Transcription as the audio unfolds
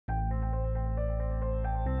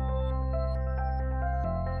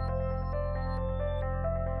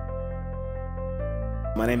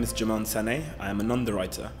My name is Jimaan Sane. I am an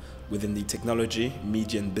underwriter within the technology,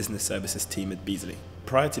 media and business services team at Beazley.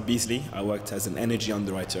 Prior to Beazley, I worked as an energy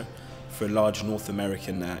underwriter for a large North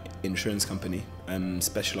American insurance company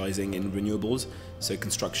specializing in renewables, so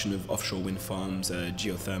construction of offshore wind farms,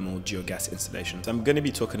 geothermal, geogas installations. I'm going to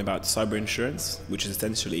be talking about cyber insurance, which is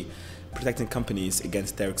essentially protecting companies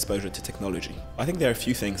against their exposure to technology. I think there are a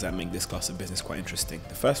few things that make this class of business quite interesting.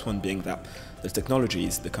 The first one being that the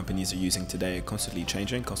technologies the companies are using today are constantly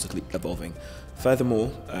changing, constantly evolving.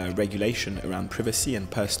 Furthermore, regulation around privacy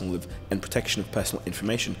and protection of personal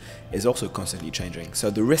information is also constantly changing. So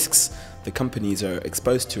the risks the companies are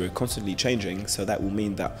exposed to are constantly changing, so that will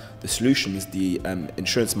mean that the solutions the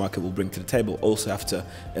insurance market will bring to the table also have to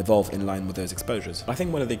evolve in line with those exposures. I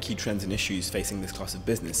think one of the key trends and issues facing this class of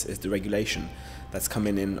business is the regulation that's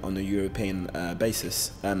coming in on a European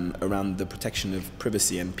basis around the protection of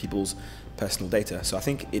privacy and people's personal data. So I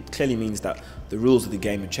think it clearly means that the rules of the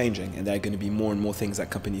game are changing, and there are going to be more and more things that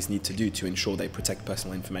companies need to do to ensure they protect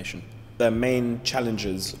personal information. The main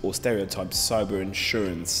challenges or stereotypes cyber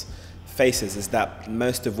insurance faces is that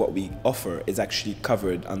most of what we offer is actually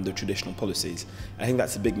covered under traditional policies. I think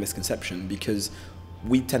that's a big misconception, because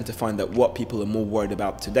we tend to find that what people are more worried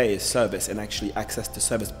about today is service and actually access to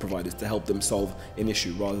service providers to help them solve an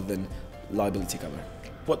issue rather than liability cover.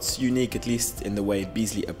 What's unique, at least in the way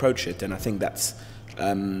Beazley approach it, and I think that's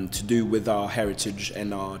to do with our heritage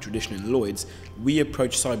and our tradition in Lloyd's, we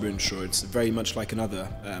approach cyber insurance very much like another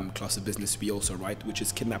class of business we also write, which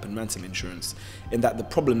is kidnap and ransom insurance, in that the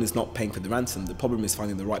problem is not paying for the ransom, the problem is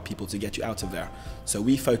finding the right people to get you out of there. So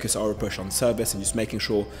we focus our approach on service and just making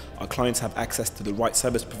sure our clients have access to the right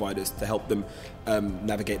service providers to help them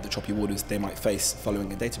navigate the choppy waters they might face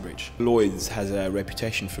following a data breach. Lloyd's has a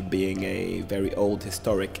reputation for being a very old,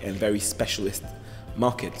 historic and very specialist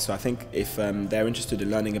market, so I think if they're interested in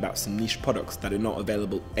learning about some niche products that are not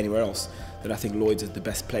available anywhere else, then I think Lloyd's is the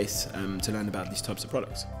best place to learn about these types of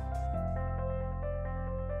products.